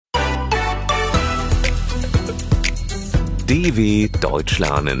DW Deutsch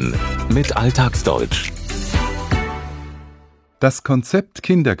lernen mit Alltagsdeutsch. Das Konzept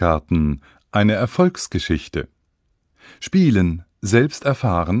Kindergarten, eine Erfolgsgeschichte. Spielen, selbst,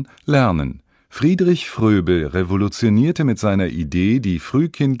 erfahren, lernen. Friedrich Fröbel revolutionierte mit seiner Idee die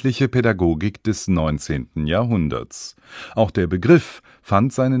frühkindliche Pädagogik des 19. Jahrhunderts. Auch der Begriff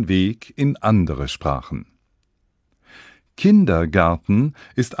fand seinen Weg in andere Sprachen. Kindergarten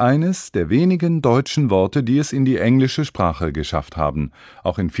ist eines der wenigen deutschen Worte, die es in die englische Sprache geschafft haben.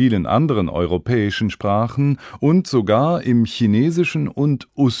 Auch in vielen anderen europäischen Sprachen und sogar im Chinesischen und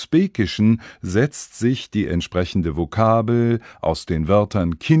Usbekischen setzt sich die entsprechende Vokabel aus den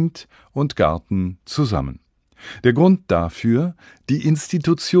Wörtern Kind und Garten zusammen. Der Grund dafür: die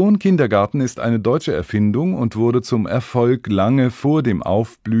Institution Kindergarten ist eine deutsche Erfindung und wurde zum Erfolg lange vor dem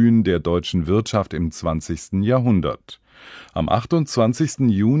Aufblühen der deutschen Wirtschaft im 20. Jahrhundert. Am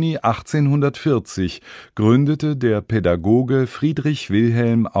 28. Juni 1840 gründete der Pädagoge Friedrich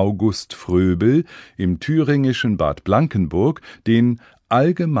Wilhelm August Fröbel im thüringischen Bad Blankenburg den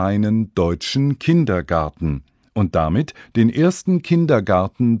Allgemeinen Deutschen Kindergarten und damit den ersten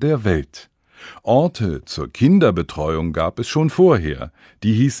Kindergarten der Welt. Orte zur Kinderbetreuung gab es schon vorher,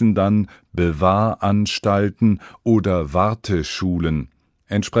 die hießen dann Bewahranstalten oder Warteschulen.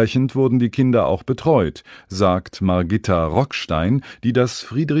 Entsprechend wurden die Kinder auch betreut, sagt Margitta Rockstein, die das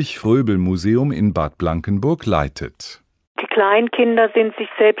Friedrich-Fröbel-Museum in Bad Blankenburg leitet. Die Kleinkinder sind sich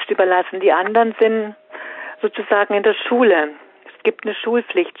selbst überlassen, die anderen sind sozusagen in der Schule. Es gibt eine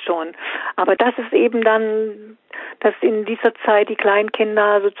Schulpflicht schon. Aber das ist eben dann, dass in dieser Zeit die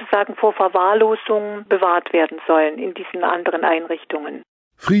Kleinkinder sozusagen vor Verwahrlosung bewahrt werden sollen in diesen anderen Einrichtungen.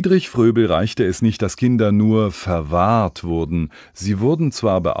 Friedrich Fröbel reichte es nicht, dass Kinder nur verwahrt wurden. Sie wurden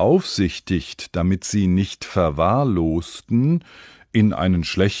zwar beaufsichtigt, damit sie nicht verwahrlosten, in einen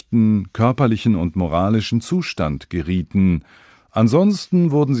schlechten körperlichen und moralischen Zustand gerieten. Ansonsten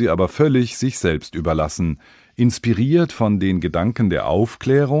wurden sie aber völlig sich selbst überlassen. Inspiriert von den Gedanken der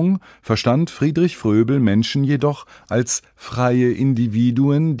Aufklärung verstand Friedrich Fröbel Menschen jedoch als freie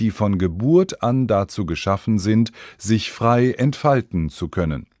Individuen, die von Geburt an dazu geschaffen sind, sich frei entfalten zu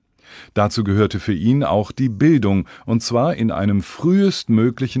können. Dazu gehörte für ihn auch die Bildung, und zwar in einem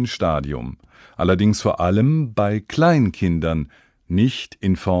frühestmöglichen Stadium. Allerdings vor allem bei Kleinkindern, nicht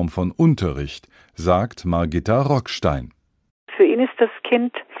in Form von Unterricht, sagt Margitta Rockstein. Für ihn ist das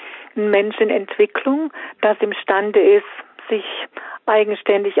Kind ein Mensch in Entwicklung, das imstande ist, sich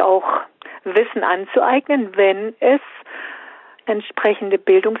eigenständig auch Wissen anzueignen, wenn es entsprechende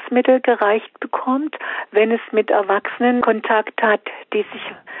Bildungsmittel gereicht bekommt, wenn es mit Erwachsenen Kontakt hat, die sich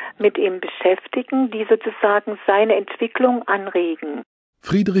mit ihm beschäftigen, die sozusagen seine Entwicklung anregen.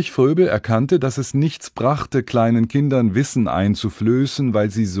 Friedrich Fröbel erkannte, dass es nichts brachte, kleinen Kindern Wissen einzuflößen, weil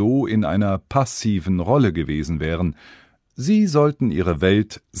sie so in einer passiven Rolle gewesen wären. Sie sollten ihre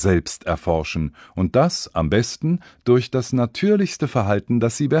Welt selbst erforschen, und das am besten durch das natürlichste Verhalten,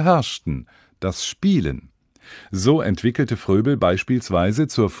 das sie beherrschten, das Spielen. So entwickelte Fröbel beispielsweise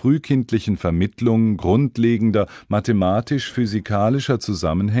zur frühkindlichen Vermittlung grundlegender mathematisch-physikalischer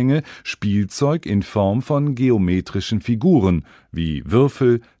Zusammenhänge Spielzeug in Form von geometrischen Figuren wie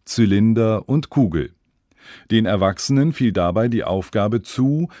Würfel, Zylinder und Kugel. Den Erwachsenen fiel dabei die Aufgabe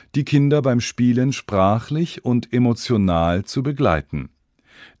zu, die Kinder beim Spielen sprachlich und emotional zu begleiten.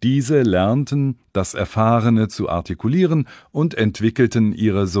 Diese lernten, das Erfahrene zu artikulieren und entwickelten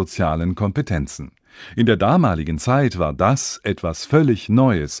ihre sozialen Kompetenzen. In der damaligen Zeit war das etwas völlig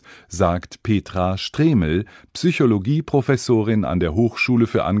Neues, sagt Petra Stremel, Psychologieprofessorin an der Hochschule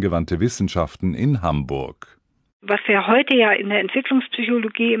für angewandte Wissenschaften in Hamburg. Was wir heute ja in der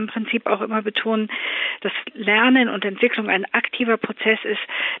Entwicklungspsychologie im Prinzip auch immer betonen, dass Lernen und Entwicklung ein aktiver Prozess ist,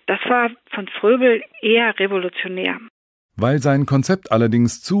 das war von Fröbel eher revolutionär. Weil sein Konzept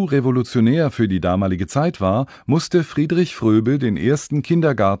allerdings zu revolutionär für die damalige Zeit war, musste Friedrich Fröbel den ersten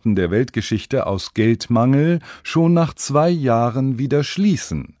Kindergarten der Weltgeschichte aus Geldmangel schon nach 2 Jahren wieder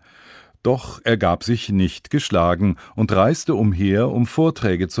schließen. Doch er gab sich nicht geschlagen und reiste umher, um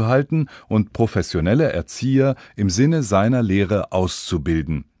Vorträge zu halten und professionelle Erzieher im Sinne seiner Lehre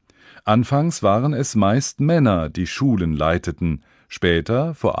auszubilden. Anfangs waren es meist Männer, die Schulen leiteten,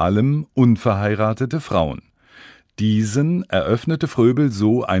 später vor allem unverheiratete Frauen. Diesen eröffnete Fröbel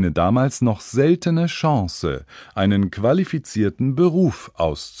so eine damals noch seltene Chance, einen qualifizierten Beruf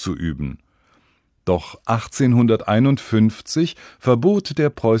auszuüben. Doch 1851 verbot der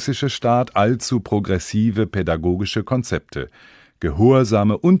preußische Staat allzu progressive pädagogische Konzepte.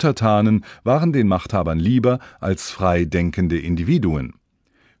 Gehorsame Untertanen waren den Machthabern lieber als frei denkende Individuen.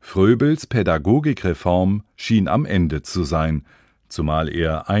 Fröbels Pädagogikreform schien am Ende zu sein, zumal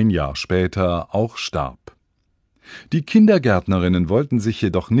er ein Jahr später auch starb. Die Kindergärtnerinnen wollten sich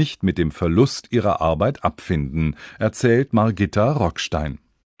jedoch nicht mit dem Verlust ihrer Arbeit abfinden, erzählt Margitta Rockstein.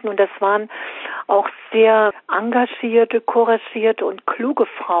 Und das waren auch sehr engagierte, couragierte und kluge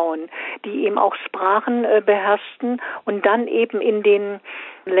Frauen, die eben auch Sprachen beherrschten und dann eben in den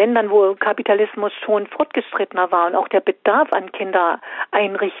Ländern, wo Kapitalismus schon fortgeschrittener war und auch der Bedarf an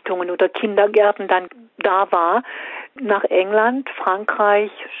Kindereinrichtungen oder Kindergärten dann da war, nach England,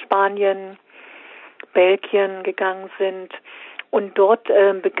 Frankreich, Spanien, Belgien gegangen sind und dort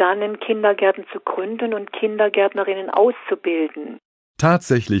begannen Kindergärten zu gründen und Kindergärtnerinnen auszubilden.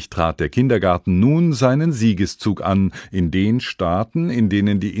 Tatsächlich trat der Kindergarten nun seinen Siegeszug an in den Staaten, in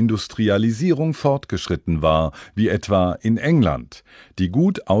denen die Industrialisierung fortgeschritten war, wie etwa in England. Die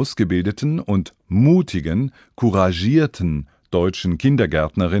gut ausgebildeten und mutigen, couragierten deutschen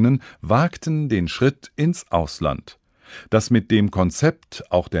Kindergärtnerinnen wagten den Schritt ins Ausland. Dass mit dem Konzept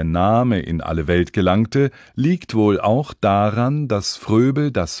auch der Name in alle Welt gelangte, liegt wohl auch daran, dass Fröbel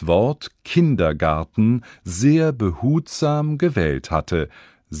das Wort Kindergarten sehr behutsam gewählt hatte,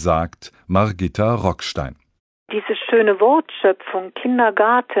 sagt Margitta Rockstein. Diese schöne Wortschöpfung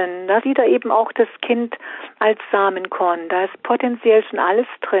Kindergarten, da sieht er eben auch das Kind als Samenkorn, da ist potenziell schon alles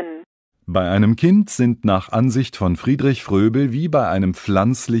drin. Bei einem Kind sind nach Ansicht von Friedrich Fröbel wie bei einem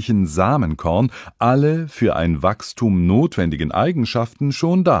pflanzlichen Samenkorn alle für ein Wachstum notwendigen Eigenschaften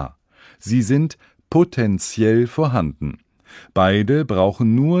schon da. Sie sind potenziell vorhanden. Beide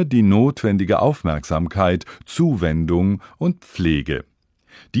brauchen nur die notwendige Aufmerksamkeit, Zuwendung und Pflege.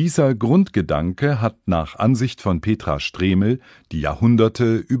 Dieser Grundgedanke hat nach Ansicht von Petra Stremel die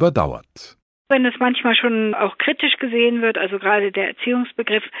Jahrhunderte überdauert. Wenn es manchmal schon auch kritisch gesehen wird, also gerade der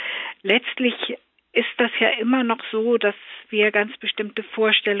Erziehungsbegriff, letztlich ist das ja immer noch so, dass wir ganz bestimmte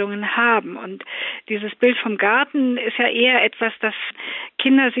Vorstellungen haben. Und dieses Bild vom Garten ist ja eher etwas, dass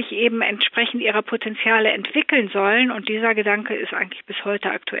Kinder sich eben entsprechend ihrer Potenziale entwickeln sollen. Und dieser Gedanke ist eigentlich bis heute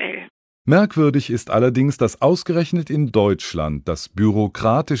aktuell. Merkwürdig ist allerdings, dass ausgerechnet in Deutschland das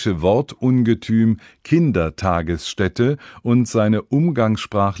bürokratische Wortungetüm Kindertagesstätte und seine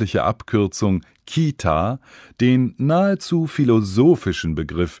umgangssprachliche Abkürzung Kita den nahezu philosophischen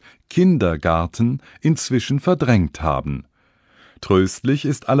Begriff Kindergarten inzwischen verdrängt haben. Tröstlich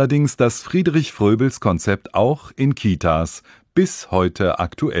ist allerdings, dass Friedrich Fröbels Konzept auch in Kitas bis heute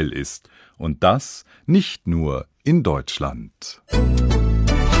aktuell ist. Und das nicht nur in Deutschland.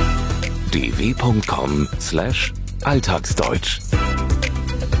 dw.com/alltagsdeutsch